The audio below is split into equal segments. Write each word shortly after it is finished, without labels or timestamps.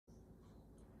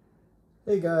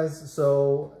Hey guys,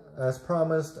 so as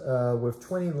promised, with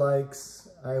 20 likes,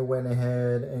 I went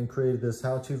ahead and created this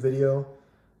how-to video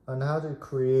on how to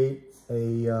create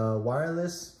a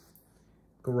wireless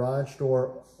garage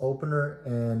door opener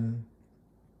and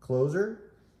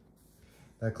closer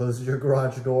that closes your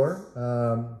garage door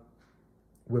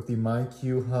with the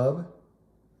MyQ Hub.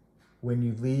 When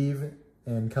you leave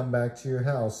and come back to your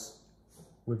house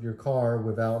with your car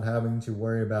without having to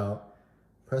worry about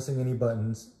pressing any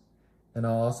buttons. And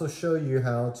I'll also show you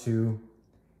how to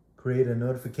create a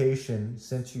notification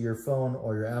sent to your phone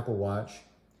or your Apple Watch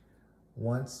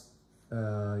once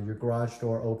your garage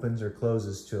door opens or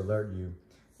closes to alert you.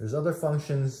 There's other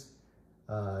functions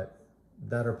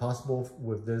that are possible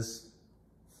with this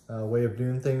way of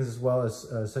doing things as well,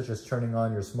 as such as turning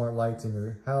on your smart lights in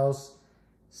your house,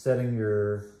 setting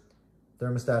your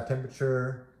thermostat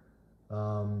temperature,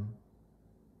 turn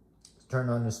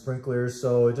on your sprinklers.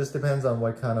 So it just depends on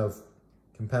what kind of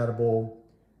compatible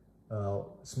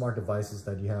smart devices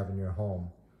that you have in your home.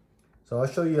 So I'll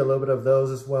show you a little bit of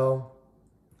those as well.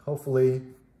 Hopefully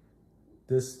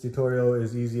this tutorial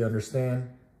is easy to understand.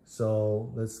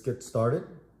 So let's get started.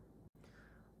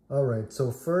 All right,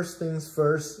 so first things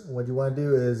first, what you want to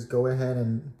do is go ahead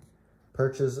and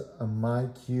purchase a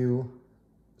MyQ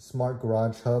Smart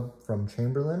Garage Hub from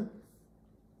Chamberlain.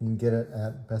 You can get it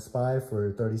at Best Buy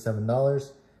for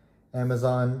 $37.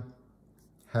 Amazon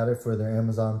had it for their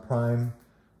Amazon Prime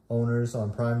owners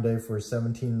on Prime Day for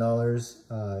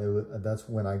 $17. That's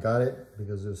when I got it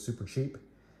because it was super cheap.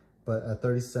 But at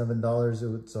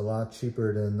 $37, it's a lot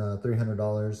cheaper than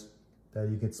 $300 that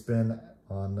you could spend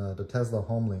on the Tesla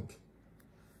Homelink.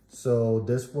 So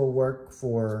this will work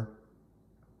for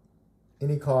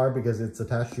any car because it's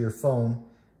attached to your phone,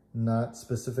 not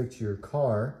specific to your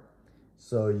car.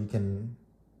 So you can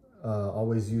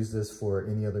always use this for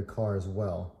any other car as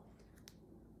well.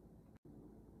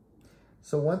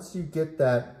 So once you get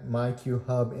that MyQ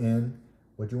Hub in,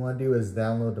 what you want to do is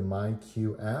download the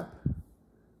MyQ app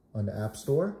on the App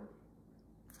Store.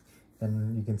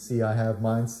 And you can see I have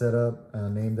mine set up,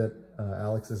 named it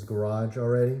Alex's Garage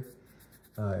already.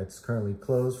 It's currently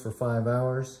closed for 5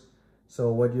 hours.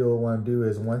 So what you'll want to do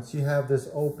is once you have this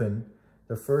open,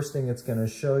 the first thing it's going to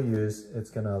show you is it's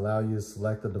going to allow you to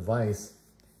select the device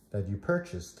that you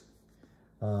purchased.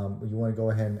 You want to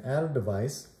go ahead and add a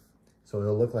device. So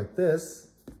it'll look like this,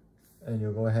 and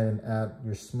you'll go ahead and add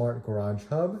your Smart Garage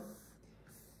Hub.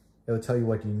 It'll tell you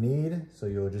what you need, so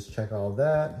you'll just check all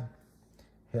that.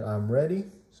 Hit I'm ready.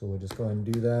 So we'll just go ahead and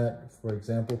do that for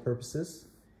example purposes.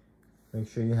 Make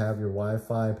sure you have your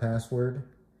Wi-Fi password.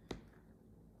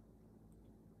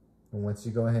 And once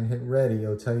you go ahead and hit ready,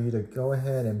 it'll tell you to go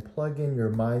ahead and plug in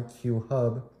your MyQ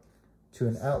Hub to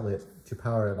an outlet to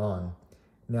power it on.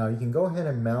 Now you can go ahead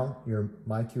and mount your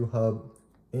MyQ Hub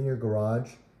in your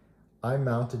garage. I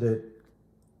mounted it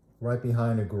right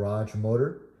behind a garage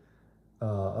motor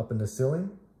up in the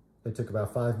ceiling. It took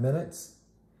about 5 minutes.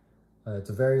 It's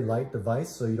a very light device,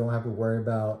 so you don't have to worry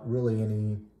about really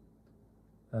any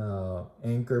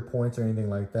anchor points or anything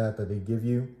like that they give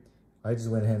you. I just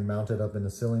went ahead and mounted it up in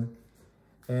the ceiling.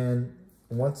 And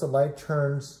once the light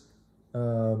turns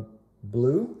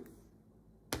blue,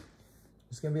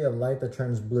 it's gonna be a light that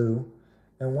turns blue.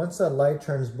 And once that light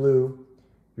turns blue,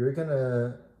 you're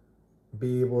gonna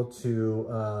be able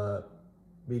to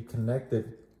be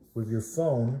connected with your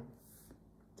phone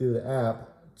through the app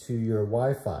to your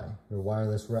Wi-Fi, your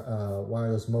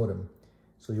wireless modem.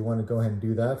 So you want to go ahead and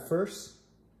do that first.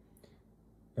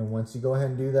 And once you go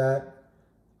ahead and do that,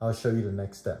 I'll show you the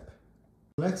next step.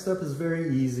 The next step is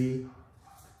very easy.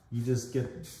 You just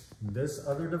get this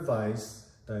other device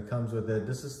that comes with it.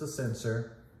 This is the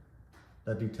sensor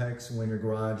that detects when your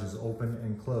garage is open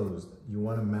and closed. You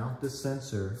want to mount this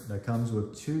sensor that comes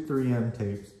with 2 3M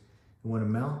tapes. You want to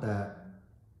mount that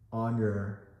on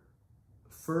your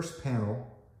first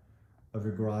panel of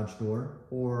your garage door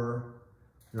or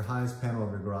your highest panel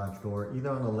of your garage door, either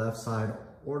on the left side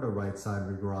or the right side of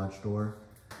your garage door.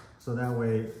 So that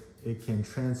way it can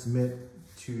transmit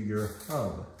to your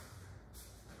hub.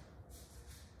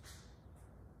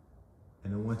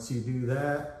 And then once you do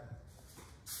that,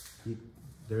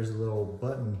 there's a little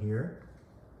button here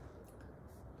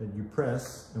that you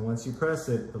press, and once you press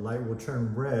it, the light will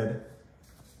turn red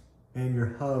and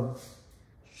your hub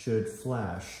should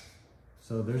flash.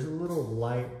 So there's a little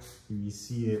light, if you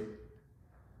see it,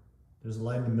 there's a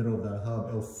light in the middle of that hub.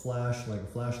 It'll flash like a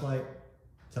flashlight,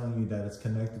 telling you that it's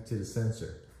connected to the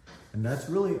sensor. And that's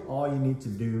really all you need to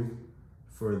do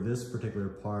for this particular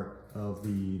part of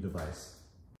the device.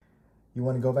 You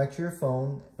want to go back to your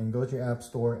phone and go to your app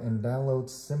store and download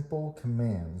Simple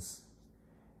Commands.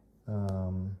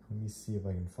 Let me see if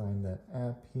I can find that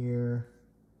app here.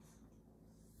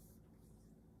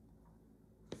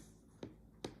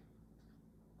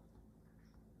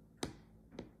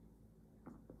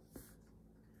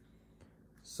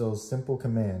 So simple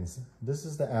commands. This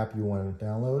is the app you want to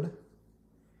download.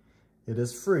 It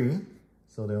is free,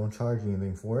 so they don't charge you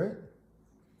anything for it.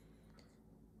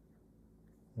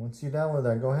 Once you download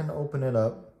that, go ahead and open it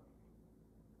up.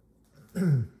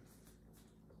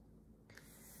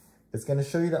 It's going to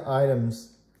show you the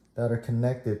items that are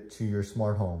connected to your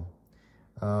smart home.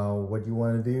 What you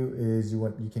want to do is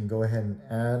you can go ahead and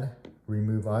add,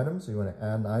 remove items. So you want to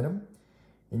add an item,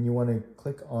 and you want to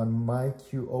click on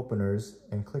MyQ openers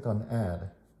and click on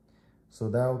add. So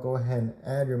that will go ahead and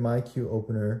add your MyQ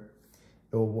opener.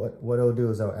 What it'll do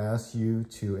is it'll ask you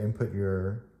to input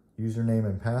your username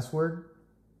and password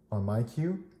on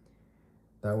MyQ.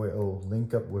 That way it'll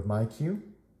link up with MyQ,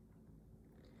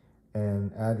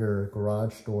 and add your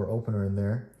garage door opener in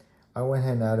there. I went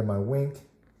ahead and added my Wink.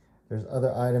 There's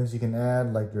other items you can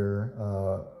add, like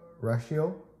your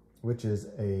ratio, which is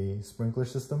a sprinkler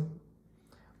system.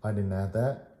 I didn't add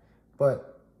that,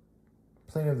 but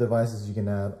plenty of devices you can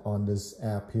add on this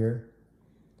app here.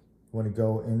 You want to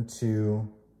go into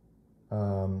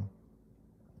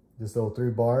this little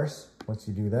 3 bars. Once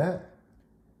you do that,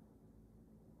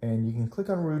 and you can click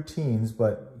on routines,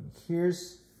 but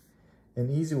here's an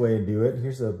easy way to do it.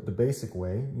 Here's the basic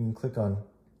way. You can click on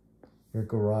your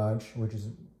garage, which is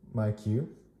MyQ.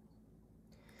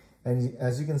 And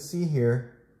as you can see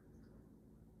here,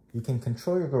 you can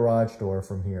control your garage door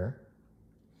from here,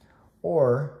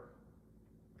 or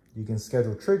you can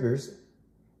schedule triggers,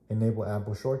 enable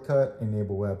Apple Shortcut,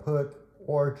 enable webhook,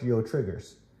 or geo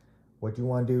triggers. What you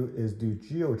want to do is do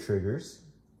geo triggers,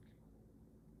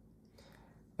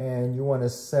 and you want to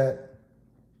set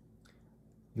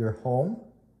your home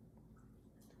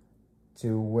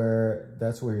to where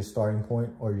that's where your starting point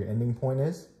or your ending point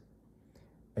is.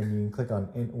 And you can click on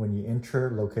when you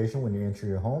enter location, when you enter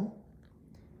your home,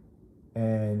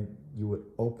 and you would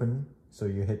open. So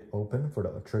you hit open for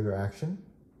the trigger action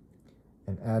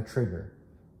and add trigger.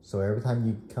 So every time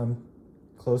you come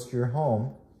close to your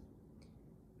home,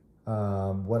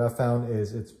 what I found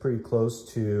is it's pretty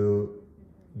close to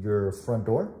your front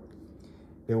door.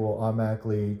 It will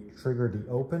automatically trigger the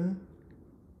open,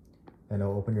 and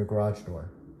it'll open your garage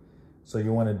door. So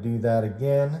you want to do that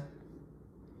again.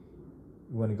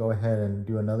 You want to go ahead and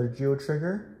do another geo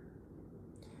trigger,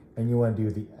 and you want to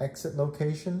do the exit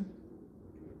location.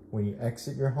 When you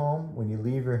exit your home, when you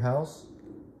leave your house,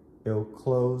 it'll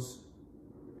close.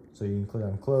 So you can click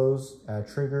on close, add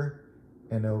trigger,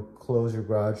 and it'll close your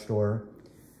garage door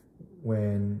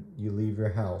when you leave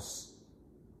your house.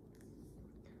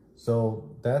 So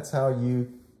that's how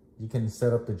you can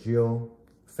set up the geo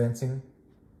fencing,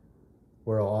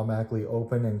 where it'll automatically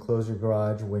open and close your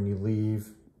garage when you leave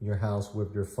your house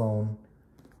with your phone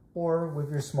or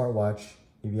with your smartwatch,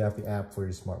 if you have the app for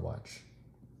your smartwatch,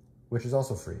 which is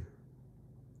also free.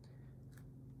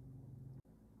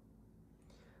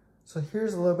 So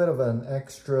here's a little bit of an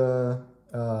extra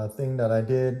thing that I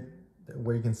did,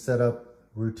 where you can set up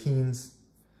routines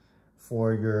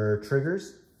for your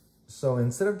triggers. So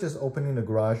instead of just opening the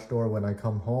garage door when I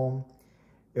come home,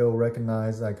 it'll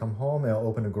recognize that I come home, it'll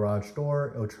open the garage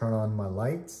door, it'll turn on my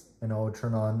lights, and it'll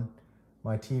turn on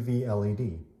my TV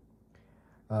LED.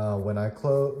 When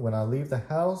I leave the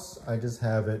house, I just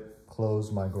have it close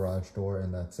my garage door,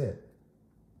 and that's it.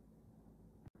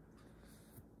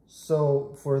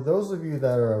 So for those of you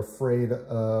that are afraid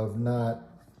of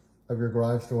your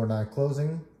garage door not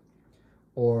closing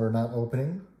or not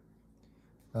opening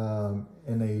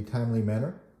in a timely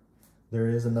manner, there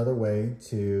is another way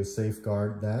to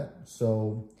safeguard that.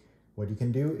 So what you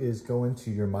can do is go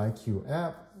into your MyQ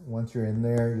app. Once you're in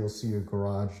there, you'll see your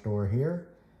garage door here.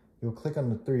 You'll click on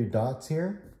the 3 dots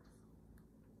here.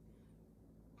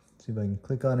 See if I can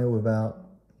click on it without,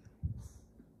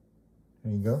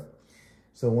 there you go.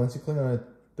 So once you click on the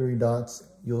 3 dots,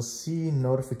 you'll see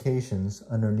notifications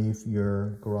underneath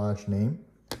your garage name.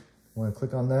 You want to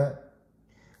click on that,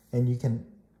 and you can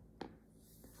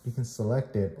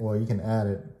select it, or you can add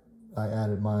it. I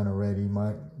added mine already.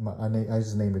 I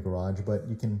just named it garage, but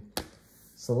you can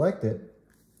select it,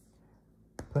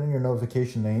 put in your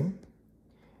notification name.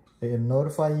 It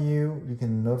notify you. You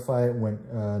can notify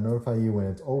you when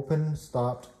it's open,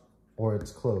 stopped, or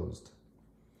it's closed.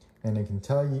 And it can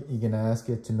tell you, you can ask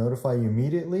it to notify you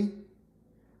immediately,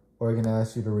 or it can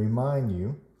ask you to remind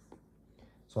you.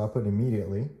 So I put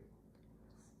immediately.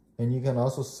 And you can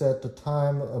also set the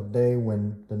time of day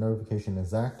when the notification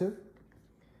is active.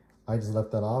 I just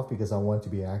left that off because I want it to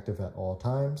be active at all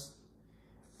times.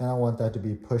 and I want that to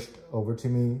be pushed over to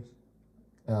me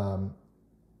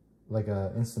like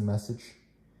a instant message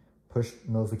push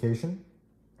notification,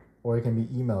 or it can be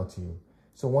emailed to you.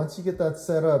 So once you get that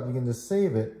set up, you can just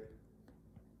save it.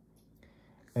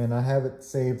 And I have it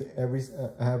saved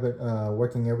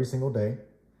working every single day.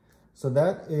 So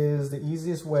that is the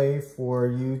easiest way for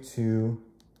you to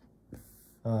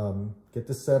get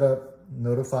this set up,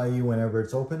 notify you whenever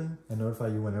it's open, and notify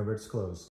you whenever it's closed.